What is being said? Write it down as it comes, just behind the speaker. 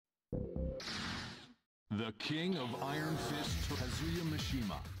The King of Iron Fist, Kazuya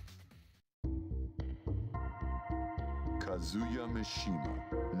Mishima. Kazuya Mishima,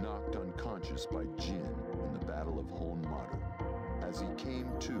 knocked unconscious by Jin in the Battle of Honmaru. As he came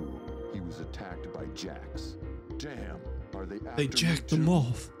to, he was attacked by Jax. Damn, are they after They jacked me him too?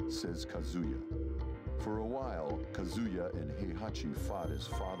 off. Says Kazuya. For a while, Kazuya and Heihachi fought as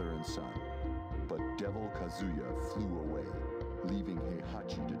father and son. But Devil Kazuya flew away, leaving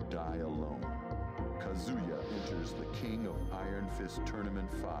Heihachi to die alone. Kazuya enters the King of Iron Fist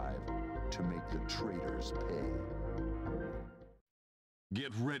Tournament 5 to make the traitors pay.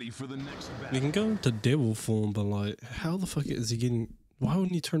 Get ready for the next battle. You can go into devil form, but like, how the fuck is he getting? Why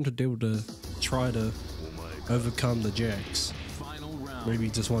wouldn't he turn to devil to try to overcome the Jax? Final round. Maybe he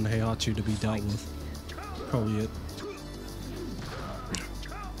just want Heihachi to be dealt with. Probably it.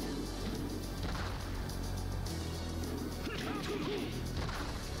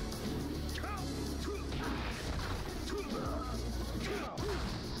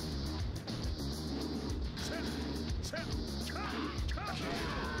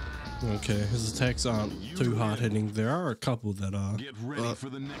 Okay, his attacks aren't too hard hitting. There are a couple that are. Get ready for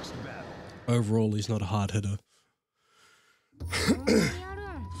the next battle. Overall, he's not a hard hitter.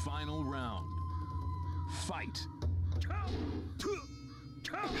 Final round. Fight.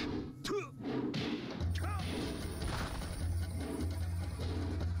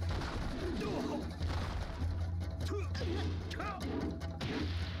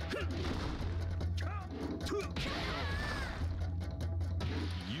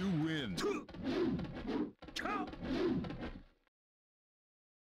 You win.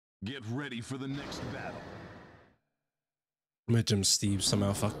 Get ready for the next battle. Imagine Steve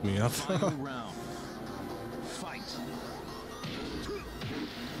somehow fucked me up. Final round. Fight.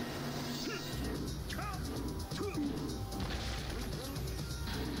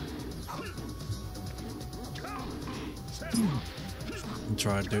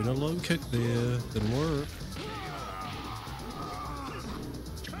 Tried doing a low kick there, didn't work.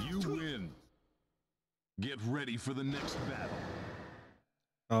 You win. Get ready for the next battle.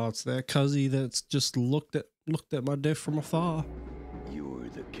 Oh, it's that Kazi that's just looked at my death from afar. You're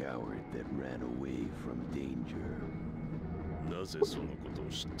the coward that ran away from danger.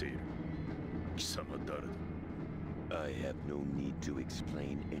 I have no need to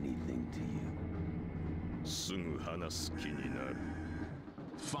explain anything to you.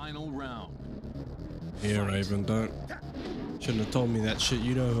 Final round. Yeah, Raven, don't. Shouldn't have told me that shit.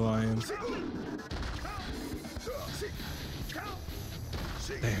 You know who I am.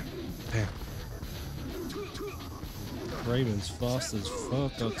 Damn, damn. Raven's fast as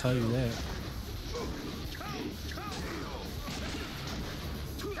fuck, I'll tell you that.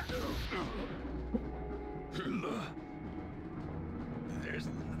 There's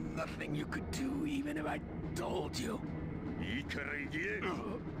nothing you could do, even if I told you.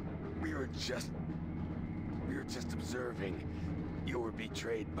 We were just observing. You were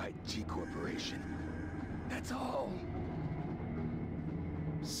betrayed by G Corporation. That's all.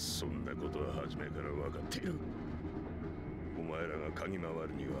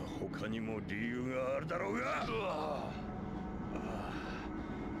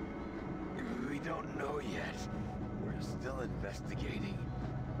 We don't know yet. We're still investigating.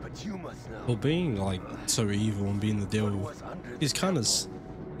 But you must know. Well, being like so evil and being the devil, he's kind of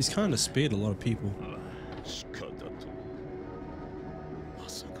spared a lot of people.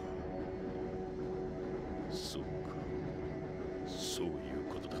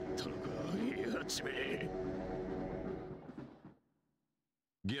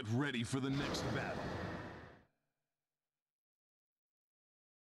 Get ready for the next battle.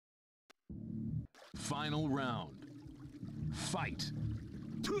 Final round. Fight.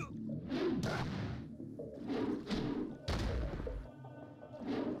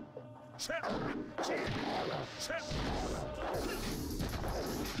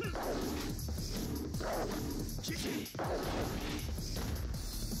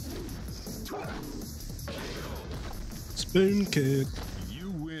 Spoon kick.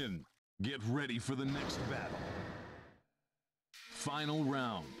 You win. Get ready for the next battle. Final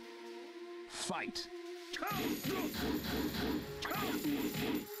round. Fight.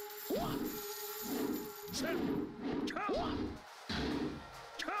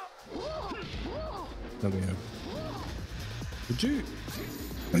 Let me know. Would you?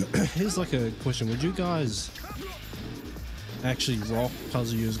 Here's like a question. Would you guys actually rock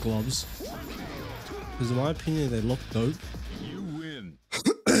Kazuya's gloves? Because in my opinion, they look dope. You win.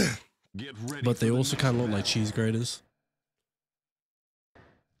 Get ready. But they also kind of look like cheese graters.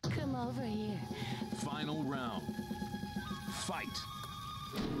 Come over here. Final round. Fight.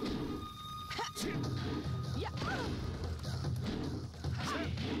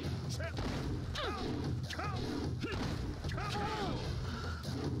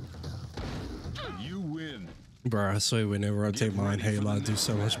 Bro, I swear whenever I take mine, Halo, I do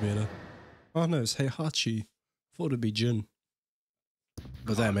so much better. Oh no, it's Heihachi. Thought it'd be Jin.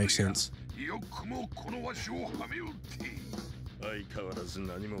 But that makes sense. よくもこのわしをはめおって。相変わらず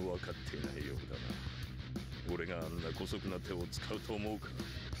何も分かっていないようだな。俺があんな姑息な手を使うと思うか。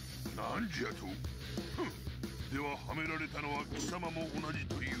なんじゃと。ふん。でははめられたのは貴様も同じ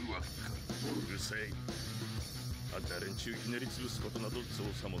というわけか。うるせえ。あんた連中ひねり潰すことなど造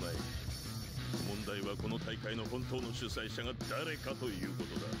作もない。問題はこの大会の本当の主催者が誰かというこ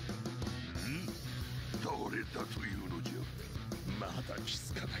とだ。ん？誰だというのじゃ。まだ気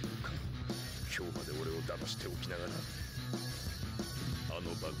づかないのか。今日まで俺を騙しておきながら、あの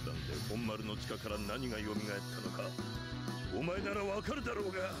爆弾で本丸の地下から何が蘇ったのか、お前ならわかるだろ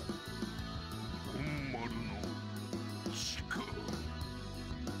うが。本丸の地下。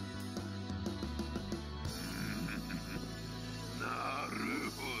なる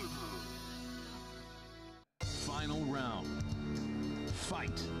ほど。Final round.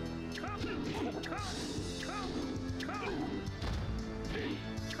 Fight.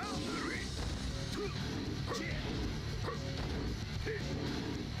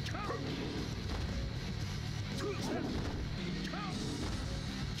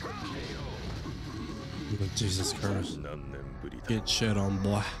 Jesus Christ. Get shit on,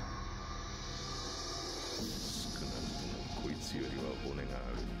 boy. 少なくともこいつよりは骨があ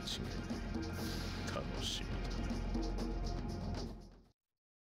るに違いない。楽しみ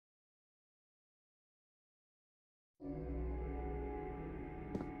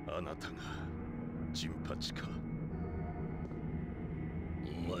だ。あなたがジンパチか。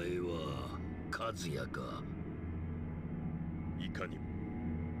お前は和也か。いかにも。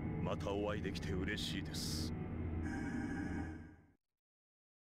またお会いできて嬉しいです。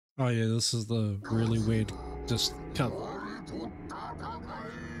Oh yeah, this is the really weird just cut.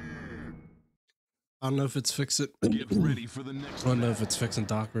 I don't know if it's fixing Get ready for the next I don't know if it's fixing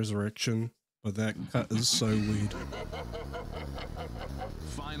Dark Resurrection, but that cut is so weird.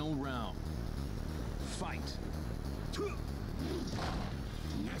 Final round. Fight.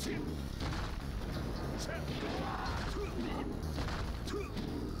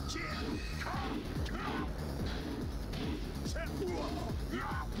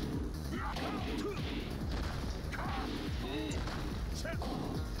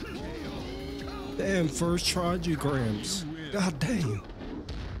 Damn, first try, you Grams. God damn.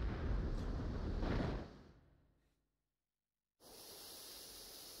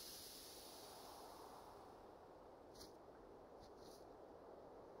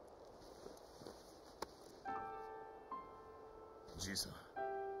 G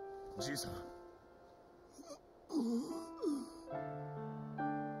さん。